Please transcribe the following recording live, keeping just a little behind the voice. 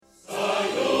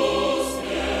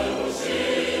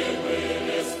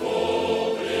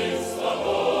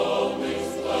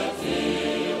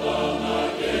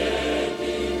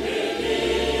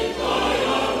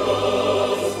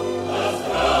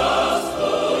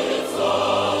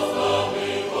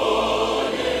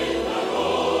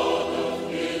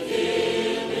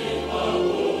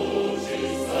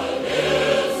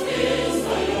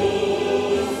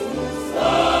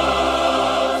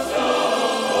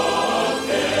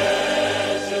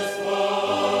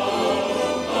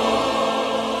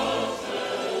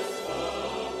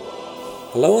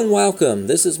Hello and welcome.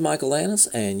 This is Michael Annis,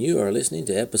 and you are listening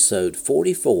to episode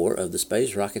 44 of the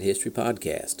Space Rocket History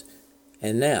Podcast.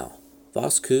 And now,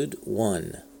 Voskhod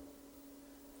 1.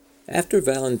 After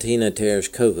Valentina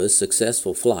Tereshkova's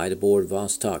successful flight aboard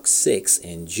Vostok 6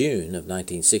 in June of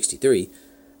 1963,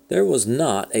 there was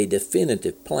not a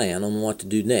definitive plan on what to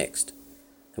do next.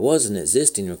 There was an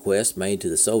existing request made to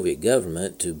the Soviet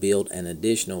government to build an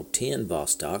additional 10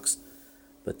 Vostoks,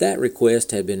 but that request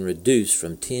had been reduced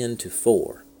from 10 to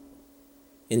 4.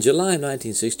 In July of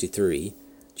 1963,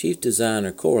 Chief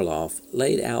Designer Korolev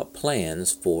laid out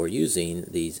plans for using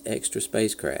these extra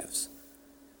spacecrafts.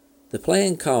 The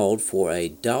plan called for a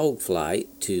dogflight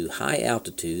to high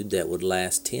altitude that would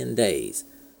last 10 days,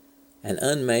 an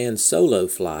unmanned solo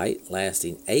flight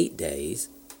lasting 8 days,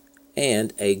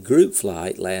 and a group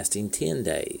flight lasting 10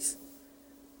 days.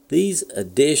 These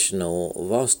additional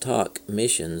Vostok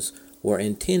missions were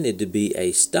intended to be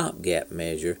a stopgap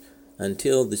measure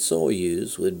until the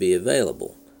Soyuz would be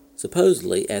available,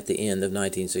 supposedly at the end of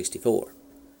 1964.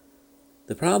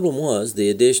 The problem was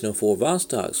the additional 4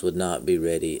 Vostoks would not be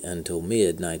ready until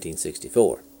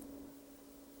mid-1964.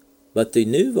 But the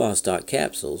new Vostok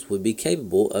capsules would be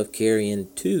capable of carrying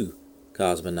 2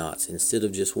 cosmonauts instead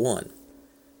of just 1.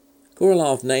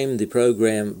 Korolev named the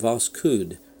program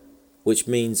Voskhod, which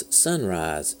means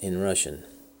sunrise in Russian.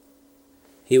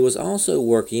 He was also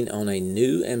working on a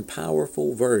new and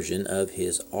powerful version of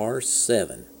his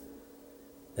R-7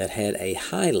 that had a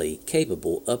highly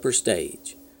capable upper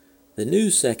stage. The new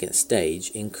second stage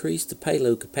increased the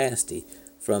payload capacity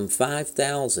from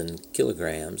 5,000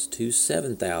 kilograms to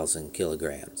 7,000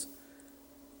 kilograms.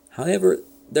 However,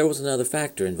 there was another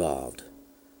factor involved.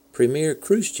 Premier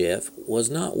Khrushchev was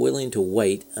not willing to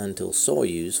wait until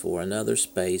Soyuz for another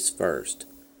space first.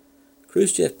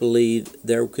 Khrushchev believed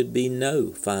there could be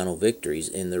no final victories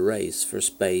in the race for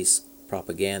space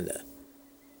propaganda.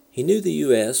 He knew the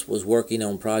U.S. was working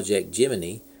on Project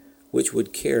Gemini, which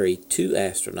would carry 2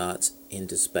 astronauts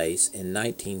into space in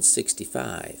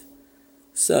 1965.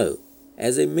 So,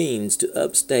 as a means to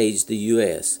upstage the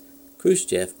U.S.,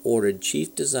 Khrushchev ordered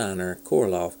Chief Designer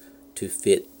Korolev to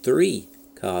fit 3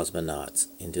 cosmonauts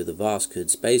into the Voskhod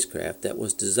spacecraft that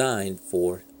was designed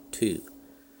for 2.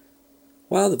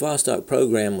 While the Vostok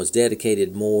program was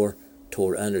dedicated more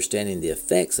toward understanding the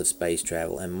effects of space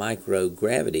travel and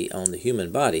microgravity on the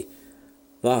human body,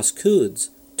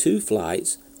 Voskod's 2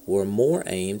 flights were more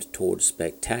aimed toward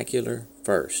spectacular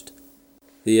first.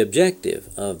 The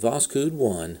objective of Voskhod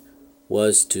 1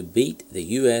 was to beat the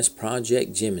U.S.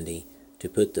 Project Gemini to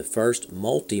put the first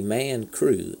multi-man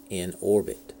crew in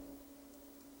orbit.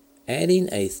 Adding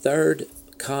a 3rd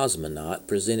cosmonaut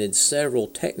presented several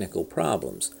technical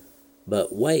problems,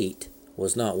 but weight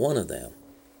was not one of them.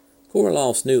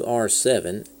 Korolev's new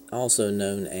R-7, also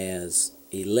known as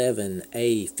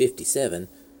 11A-57,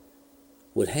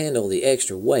 would handle the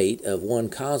extra weight of 1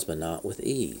 cosmonaut with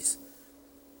ease.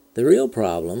 The real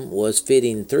problem was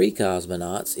fitting 3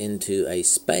 cosmonauts into a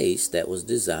space that was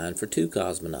designed for 2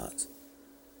 cosmonauts.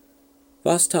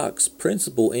 Vostok's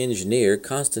principal engineer,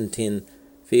 Konstantin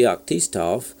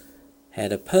Feoktistov,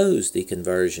 had opposed the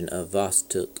conversion of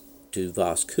Vostok to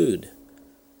Voskhod,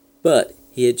 but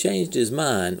he had changed his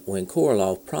mind when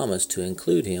Korolev promised to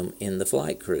include him in the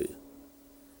flight crew.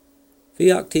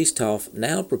 Feoktistov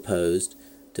now proposed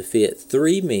to fit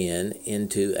 3 men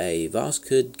into a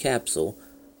Voskhod capsule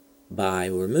by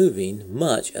removing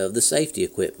much of the safety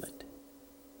equipment.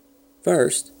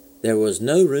 First, there was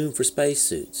no room for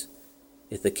spacesuits.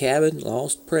 If the cabin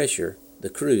lost pressure, the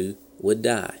crew would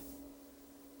die.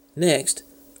 Next,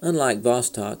 unlike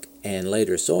Vostok and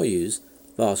later Soyuz,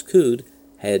 Voskhod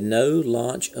had no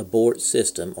launch abort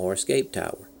system or escape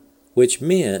tower, which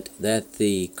meant that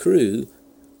the crew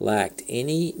lacked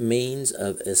any means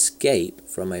of escape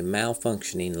from a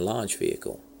malfunctioning launch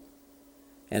vehicle.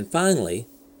 And finally,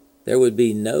 there would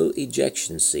be no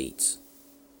ejection seats.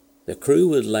 The crew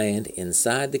would land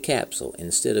inside the capsule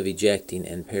instead of ejecting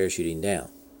and parachuting down.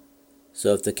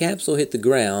 So if the capsule hit the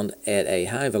ground at a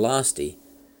high velocity,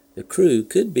 the crew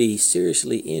could be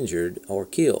seriously injured or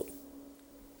killed.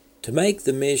 To make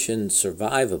the mission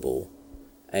survivable,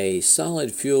 a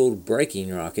solid-fueled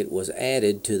braking rocket was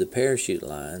added to the parachute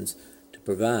lines to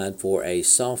provide for a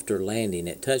softer landing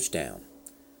at touchdown.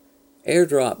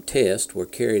 Airdrop tests were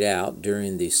carried out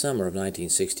during the summer of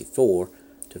 1964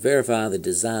 to verify the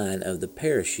design of the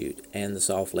parachute and the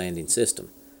soft landing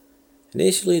system.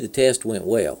 Initially, the test went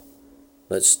well,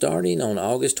 but starting on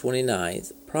August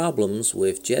 29th, problems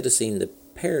with jettisoning the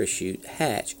parachute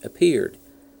hatch appeared.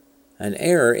 An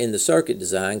error in the circuit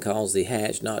design caused the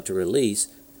hatch not to release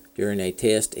during a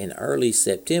test in early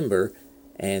September,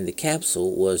 and the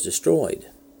capsule was destroyed.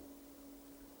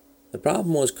 The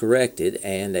problem was corrected,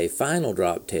 and a final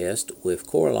drop test with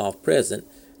Korolev present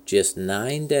just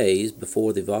 9 days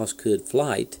before the Voskhod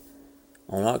flight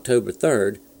on October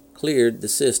 3rd cleared the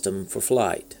system for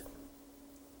flight.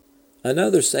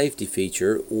 Another safety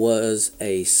feature was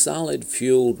a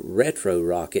solid-fueled retro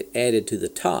rocket added to the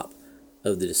top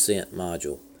of the descent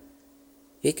module.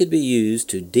 It could be used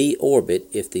to deorbit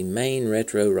if the main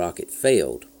retro rocket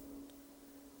failed.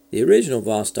 The original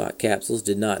Vostok capsules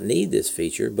did not need this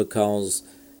feature because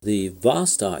the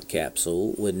Vostok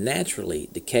capsule would naturally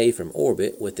decay from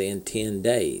orbit within 10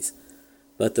 days,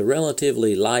 but the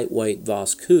relatively lightweight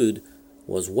Voskhod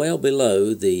was well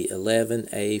below the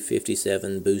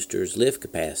 11A-57 booster's lift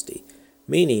capacity,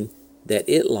 meaning that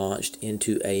it launched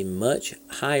into a much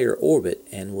higher orbit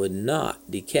and would not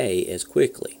decay as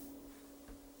quickly.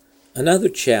 Another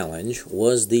challenge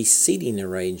was the seating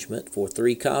arrangement for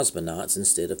 3 cosmonauts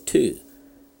instead of 2.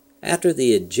 After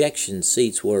the ejection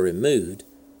seats were removed,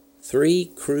 3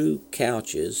 crew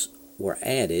couches were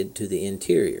added to the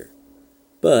interior,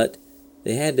 but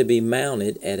they had to be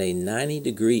mounted at a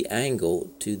 90-degree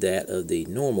angle to that of the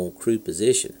normal crew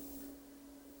position.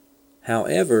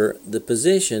 However, the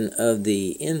position of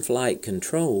the in-flight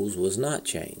controls was not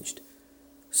changed,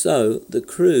 so the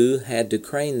crew had to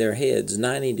crane their heads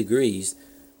 90 degrees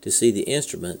to see the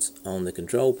instruments on the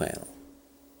control panel.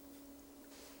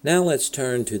 Now let's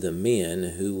turn to the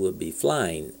men who would be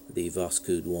flying the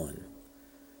Voskhod 1.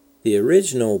 The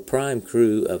original prime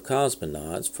crew of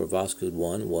cosmonauts for Voskhod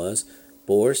 1 was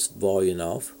Boris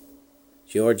Volynov.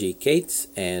 Georgy Kates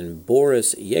and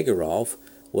Boris Yegorov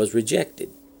was rejected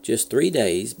just 3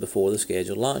 days before the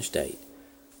scheduled launch date.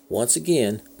 Once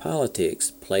again,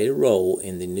 politics played a role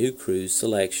in the new crew's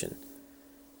selection.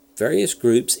 Various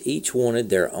groups each wanted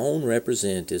their own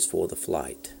representatives for the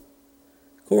flight.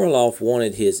 Korolev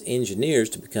wanted his engineers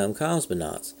to become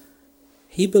cosmonauts.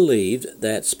 He believed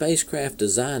that spacecraft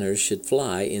designers should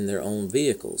fly in their own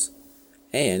vehicles,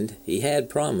 and he had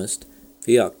promised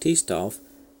Feoktistov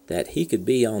that he could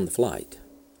be on the flight.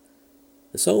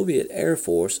 The Soviet Air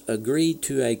Force agreed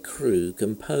to a crew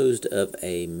composed of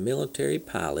a military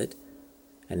pilot,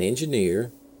 an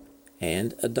engineer,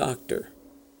 and a doctor.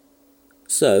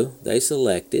 So they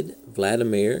selected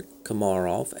Vladimir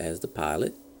Komarov as the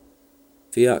pilot,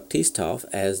 Feoktistov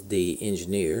as the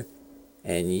engineer,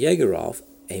 and Yegorov,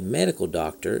 a medical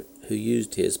doctor who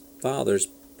used his father's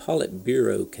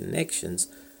Politburo connections,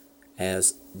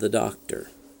 as the doctor.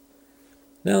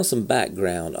 Now some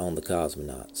background on the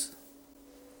cosmonauts.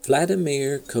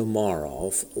 Vladimir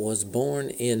Komarov was born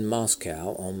in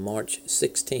Moscow on March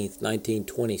 16,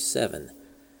 1927,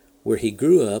 where he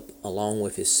grew up along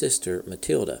with his sister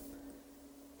Matilda.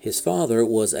 His father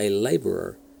was a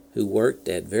laborer who worked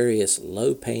at various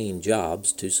low-paying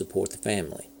jobs to support the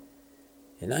family.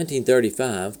 In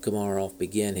 1935, Komarov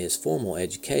began his formal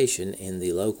education in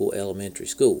the local elementary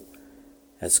school.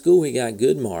 At school he got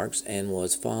good marks and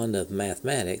was fond of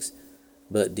mathematics,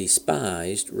 but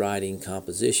despised writing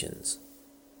compositions.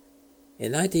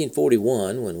 In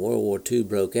 1941, when World War II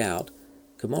broke out,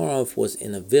 Komarov was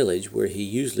in a village where he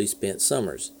usually spent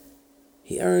summers.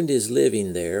 He earned his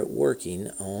living there working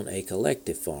on a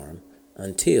collective farm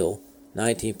until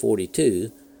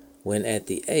 1942, when at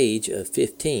the age of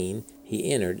 15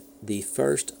 he entered the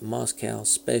 1st Moscow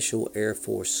Special Air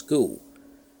Force School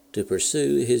to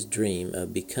pursue his dream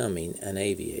of becoming an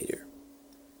aviator.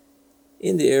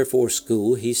 In the Air Force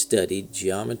School, he studied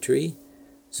geometry,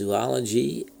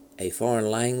 zoology, a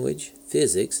foreign language,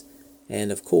 physics,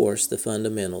 and of course the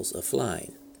fundamentals of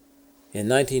flying. In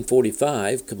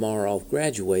 1945, Komarov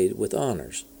graduated with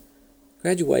honors.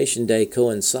 Graduation day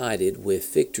coincided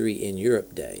with Victory in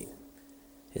Europe Day.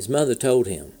 His mother told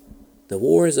him, "The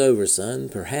war is over, son.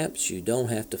 Perhaps you don't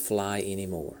have to fly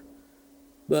anymore."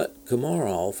 But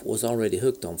Komarov was already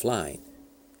hooked on flying,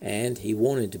 and he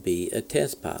wanted to be a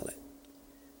test pilot.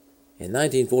 In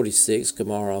 1946,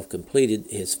 Komarov completed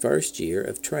his first year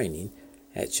of training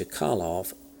at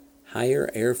Chkalov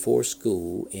Higher Air Force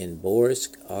School in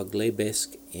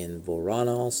Borysk-Oglebsk in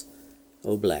Voronezh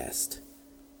Oblast.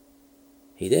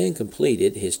 He then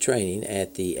completed his training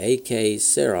at the A.K.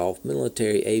 Serov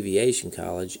Military Aviation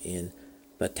College in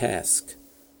Batatsk.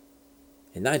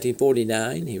 In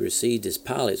 1949, he received his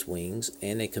pilot's wings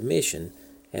and a commission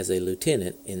as a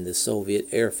lieutenant in the Soviet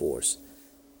Air Force.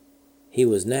 He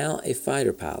was now a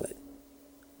fighter pilot,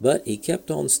 but he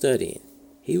kept on studying.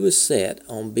 He was set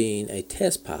on being a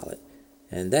test pilot,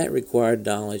 and that required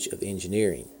knowledge of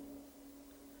engineering.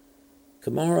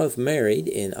 Komarov married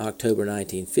in October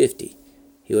 1950.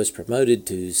 He was promoted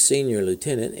to senior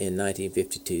lieutenant in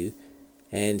 1952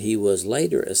 and he was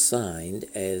later assigned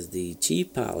as the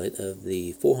chief pilot of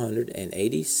the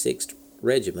 486th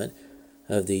Regiment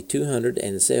of the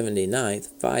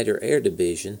 279th Fighter Air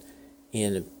Division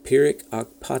in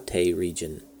Pirikakpate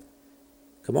region.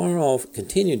 Komarov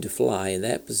continued to fly in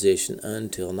that position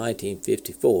until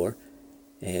 1954,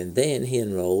 and then he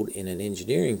enrolled in an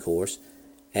engineering course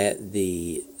at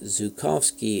the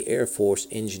Zhukovsky Air Force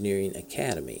Engineering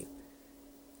Academy.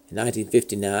 In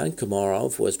 1959,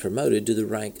 Komarov was promoted to the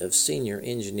rank of Senior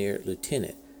Engineer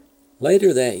Lieutenant.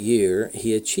 Later that year,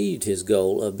 he achieved his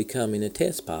goal of becoming a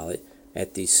test pilot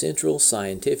at the Central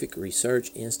Scientific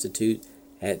Research Institute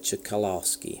at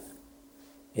Chkalovsky.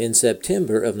 In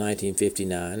September of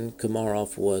 1959,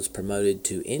 Komarov was promoted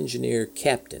to Engineer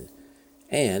Captain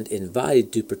and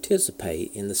invited to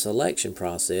participate in the selection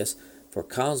process for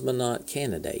cosmonaut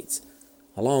candidates,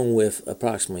 along with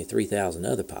approximately 3,000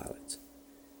 other pilots.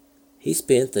 He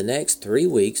spent the next 3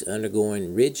 weeks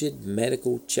undergoing rigid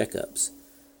medical checkups.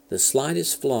 The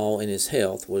slightest flaw in his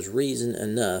health was reason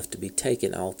enough to be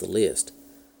taken off the list,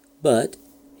 but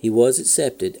he was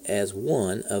accepted as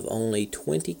one of only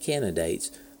 20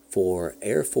 candidates for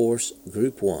Air Force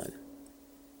Group 1.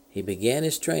 He began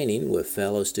his training with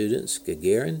fellow students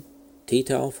Gagarin,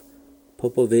 Titov,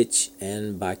 Popovich,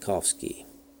 and Bykovsky.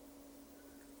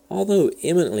 Although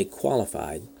eminently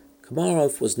qualified,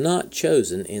 Komarov was not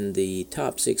chosen in the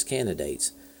top 6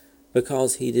 candidates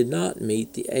because he did not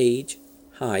meet the age,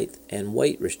 height, and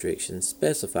weight restrictions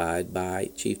specified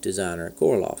by Chief Designer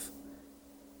Korolev.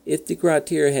 If the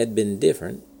criteria had been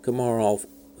different, Komarov,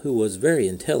 who was very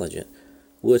intelligent,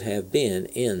 would have been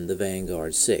in the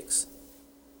Vanguard 6.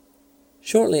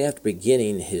 Shortly after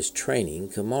beginning his training,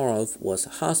 Komarov was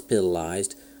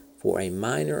hospitalized for a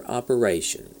minor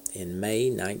operation in May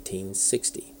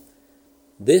 1960.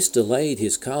 This delayed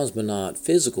his cosmonaut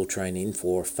physical training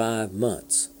for 5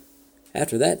 months.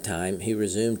 After that time, he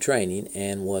resumed training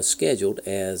and was scheduled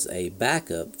as a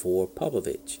backup for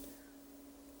Popovich.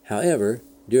 However,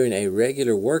 during a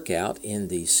regular workout in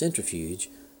the centrifuge,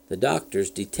 the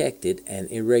doctors detected an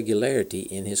irregularity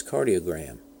in his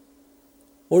cardiogram.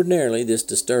 Ordinarily, this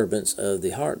disturbance of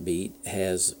the heartbeat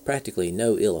has practically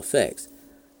no ill effects,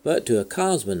 but to a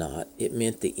cosmonaut it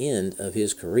meant the end of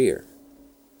his career.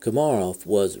 Komarov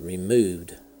was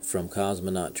removed from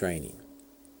cosmonaut training.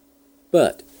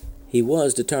 But he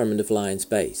was determined to fly in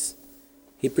space.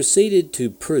 He proceeded to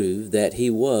prove that he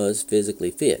was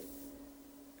physically fit.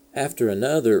 After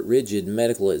another rigid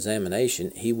medical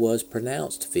examination, he was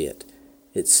pronounced fit,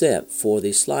 except for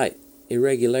the slight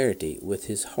irregularity with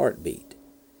his heartbeat,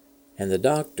 and the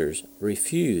doctors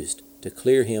refused to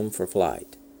clear him for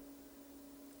flight.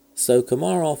 So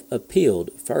Komarov appealed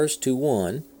first to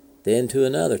one, then to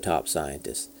another top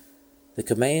scientist. The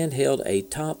command held a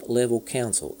top-level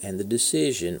council, and the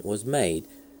decision was made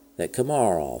that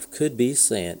Komarov could be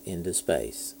sent into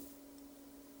space.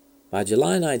 By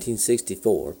July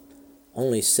 1964,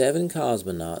 only 7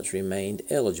 cosmonauts remained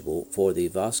eligible for the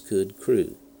Voskhod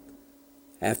crew,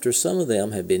 after some of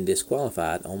them had been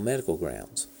disqualified on medical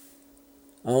grounds.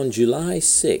 On July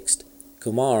 6th,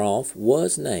 Komarov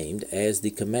was named as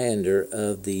the commander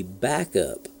of the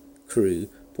backup crew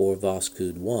for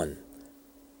Voskhod 1.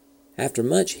 After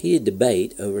much heated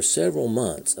debate over several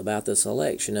months about the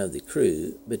selection of the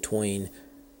crew between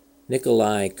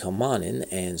Nikolai Kamanin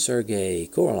and Sergei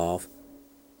Korolev,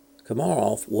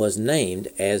 Komarov was named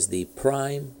as the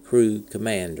prime crew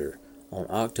commander on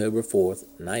October 4,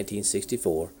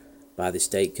 1964, by the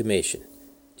State Commission,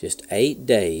 just 8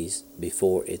 days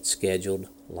before its scheduled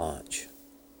launch.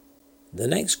 The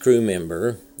next crew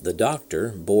member, the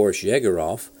doctor, Boris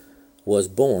Yegorov, was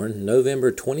born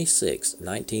November 26,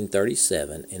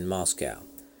 1937, in Moscow.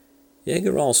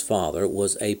 Yegorov's father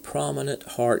was a prominent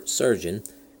heart surgeon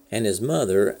and his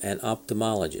mother an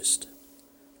ophthalmologist.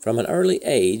 From an early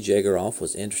age, Yegorov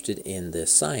was interested in the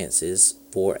sciences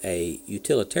for a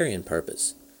utilitarian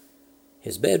purpose.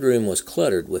 His bedroom was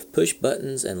cluttered with push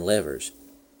buttons and levers.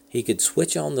 He could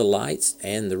switch on the lights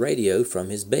and the radio from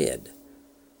his bed.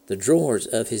 The drawers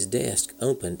of his desk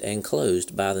opened and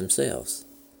closed by themselves.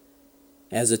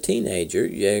 As a teenager,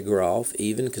 Yegorov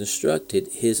even constructed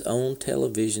his own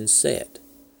television set.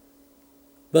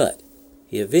 But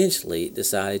he eventually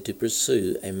decided to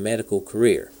pursue a medical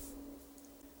career.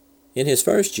 In his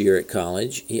first year at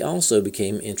college, he also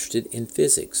became interested in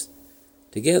physics.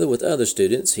 Together with other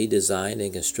students, he designed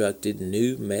and constructed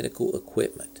new medical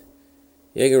equipment.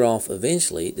 Yegorov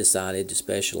eventually decided to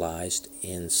specialize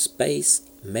in space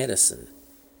medicine.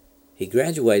 He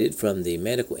graduated from the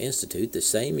Medical Institute the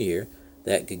same year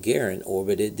that Gagarin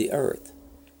orbited the Earth.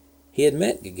 He had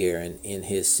met Gagarin in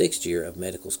his 6th year of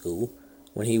medical school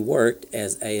when he worked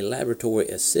as a laboratory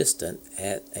assistant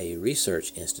at a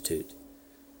research institute.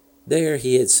 There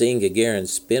he had seen Gagarin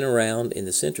spin around in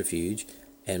the centrifuge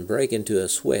and break into a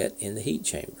sweat in the heat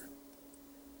chamber.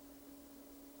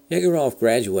 Yegorov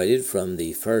graduated from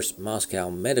the First Moscow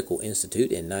Medical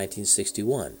Institute in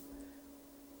 1961.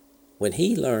 When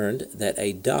he learned that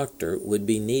a doctor would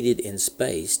be needed in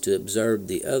space to observe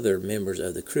the other members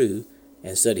of the crew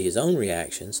and study his own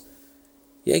reactions,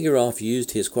 Yegorov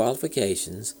used his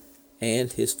qualifications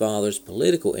and his father's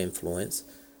political influence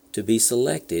to be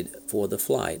selected for the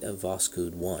flight of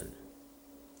Voskhod 1.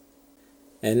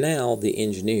 And now the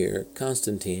engineer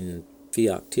Konstantin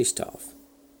Feoktistov.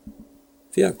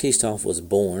 Feoktistov was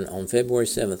born on February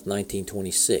 7,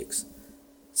 1926.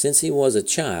 Since he was a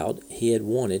child, he had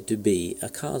wanted to be a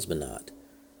cosmonaut.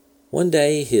 One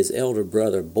day, his elder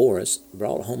brother Boris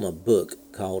brought home a book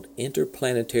called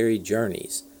Interplanetary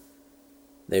Journeys.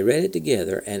 They read it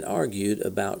together and argued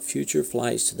about future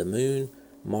flights to the Moon,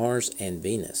 Mars, and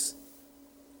Venus.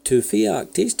 To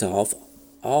Feoktistov,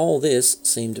 all this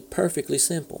seemed perfectly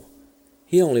simple.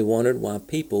 He only wondered why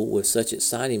people with such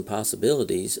exciting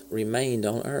possibilities remained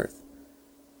on Earth.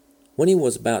 When he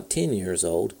was about 10 years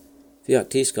old,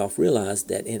 Feoktistov realized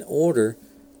that in order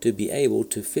to be able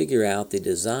to figure out the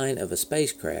design of a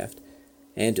spacecraft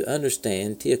and to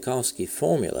understand Tsiolkovsky's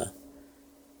formula,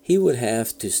 he would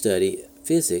have to study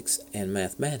physics and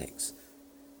mathematics,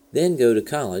 then go to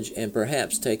college and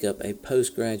perhaps take up a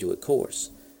postgraduate course,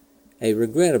 a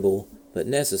regrettable but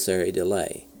necessary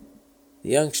delay. The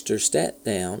youngster sat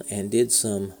down and did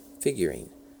some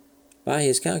figuring. By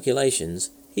his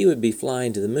calculations, he would be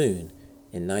flying to the moon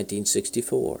in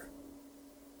 1964.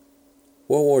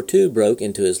 World War II broke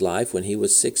into his life when he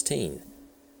was 16.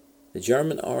 The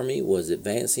German army was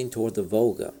advancing toward the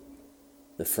Volga.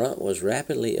 The front was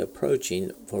rapidly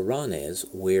approaching Voronezh,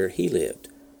 where he lived.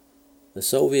 The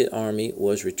Soviet army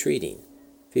was retreating.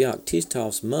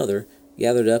 Feoktistov's mother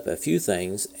gathered up a few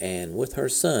things and, with her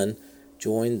son,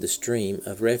 joined the stream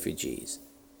of refugees.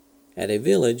 At a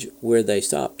village where they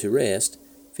stopped to rest,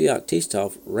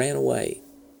 Feoktistov ran away.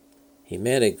 He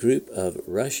met a group of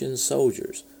Russian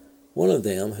soldiers, one of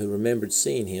them who remembered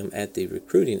seeing him at the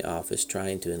recruiting office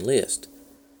trying to enlist.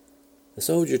 The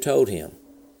soldier told him,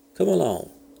 "Come along,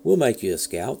 we'll make you a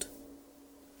scout."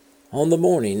 On the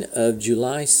morning of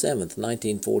July 7,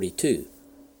 1942,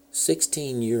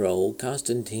 16-year-old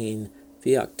Konstantin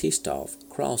Feoktistov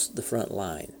crossed the front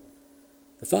line.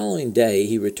 The following day,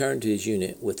 he returned to his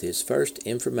unit with his first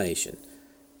information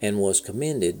and was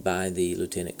commended by the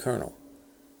lieutenant colonel.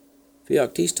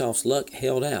 Feoktistov's luck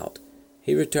held out.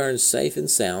 He returned safe and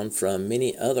sound from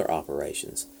many other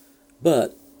operations.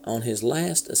 But on his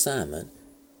last assignment,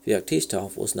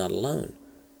 Feoktistov was not alone.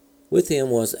 With him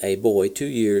was a boy 2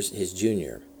 years his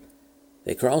junior.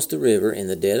 They crossed the river in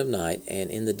the dead of night, and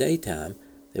in the daytime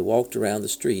they walked around the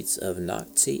streets of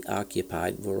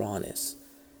Nazi-occupied Voronezh.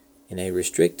 In a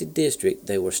restricted district,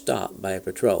 they were stopped by a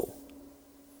patrol.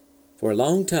 For a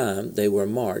long time, they were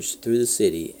marched through the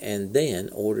city and then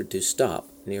ordered to stop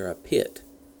near a pit.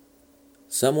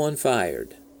 Someone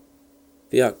fired.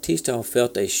 Feoktistov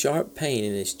felt a sharp pain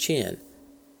in his chin.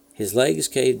 His legs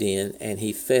caved in, and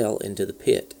he fell into the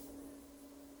pit.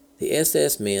 The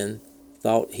SS men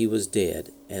thought he was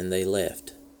dead, and they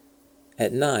left.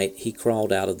 At night, he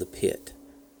crawled out of the pit.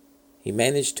 He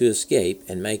managed to escape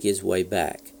and make his way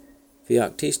back.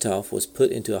 Feoktistov was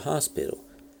put into a hospital.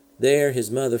 There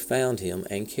his mother found him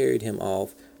and carried him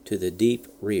off to the deep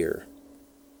rear.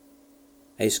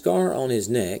 A scar on his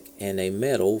neck and a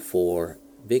medal for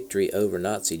victory over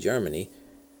Nazi Germany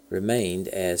remained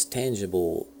as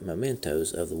tangible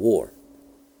mementos of the war.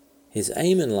 His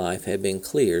aim in life had been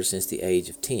clear since the age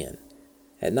of 10.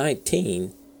 At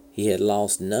 19, he had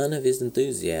lost none of his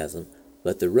enthusiasm,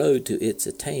 but the road to its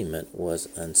attainment was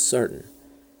uncertain.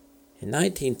 In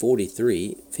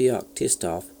 1943,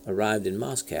 Feoktistov arrived in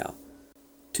Moscow,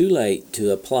 too late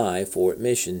to apply for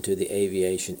admission to the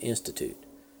Aviation Institute.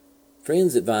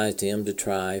 Friends advised him to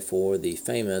try for the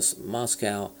famous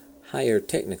Moscow Higher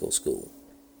Technical School.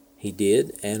 He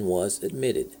did and was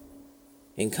admitted.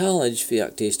 In college,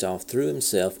 Feoktistov threw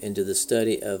himself into the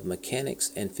study of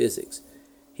mechanics and physics.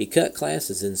 He cut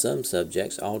classes in some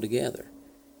subjects altogether.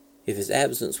 If his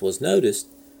absence was noticed,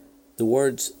 the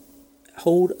words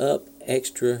 "Hold up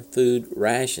extra food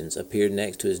rations" appeared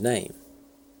next to his name.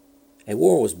 A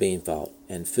war was being fought,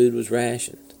 and food was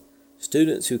rationed.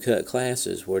 Students who cut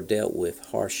classes were dealt with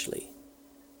harshly.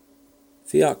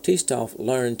 Feoktistov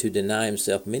learned to deny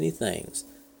himself many things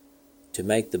to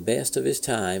make the best of his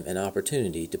time and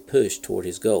opportunity to push toward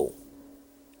his goal.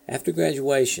 After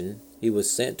graduation, he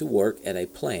was sent to work at a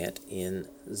plant in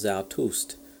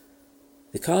Zlatoust.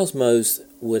 The Cosmos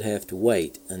would have to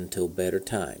wait until better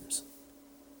times.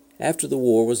 After the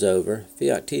war was over,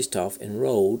 Feoktistov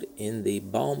enrolled in the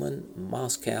Bauman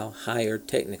Moscow Higher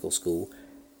Technical School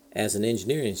as an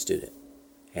engineering student,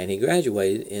 and he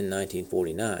graduated in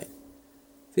 1949.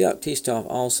 Feoktistov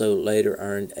also later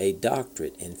earned a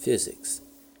doctorate in physics.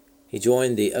 He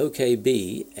joined the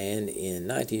OKB, and in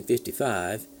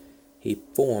 1955, he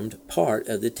formed part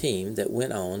of the team that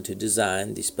went on to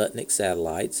design the Sputnik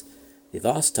satellites, the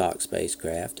Vostok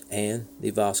spacecraft, and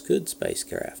the Voskhod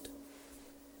spacecraft.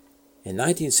 In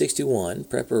 1961,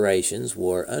 preparations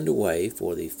were underway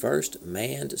for the first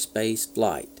manned space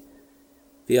flight.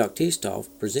 Feoktistov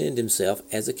presented himself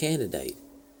as a candidate.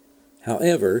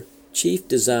 However, chief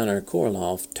designer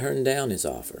Korolev turned down his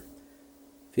offer.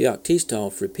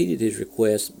 Feoktistov repeated his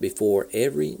request before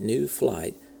every new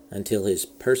flight until his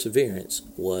perseverance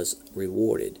was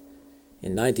rewarded.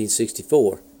 In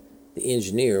 1964, the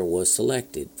engineer was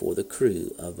selected for the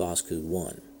crew of Voskhod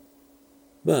 1.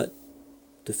 But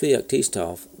to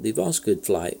Feoktistov, the Voskhod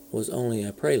flight was only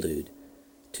a prelude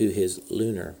to his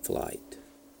lunar flight.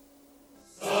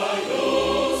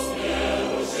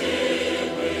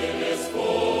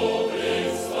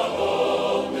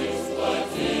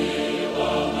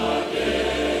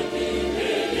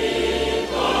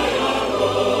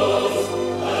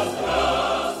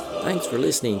 Thanks for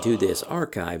listening to this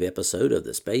archive episode of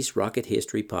the Space Rocket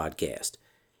History Podcast.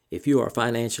 If you are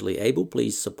financially able,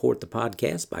 please support the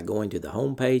podcast by going to the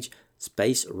homepage,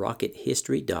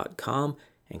 spacerockethistory.com,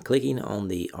 and clicking on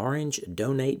the orange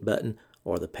Donate button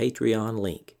or the Patreon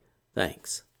link.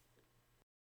 Thanks.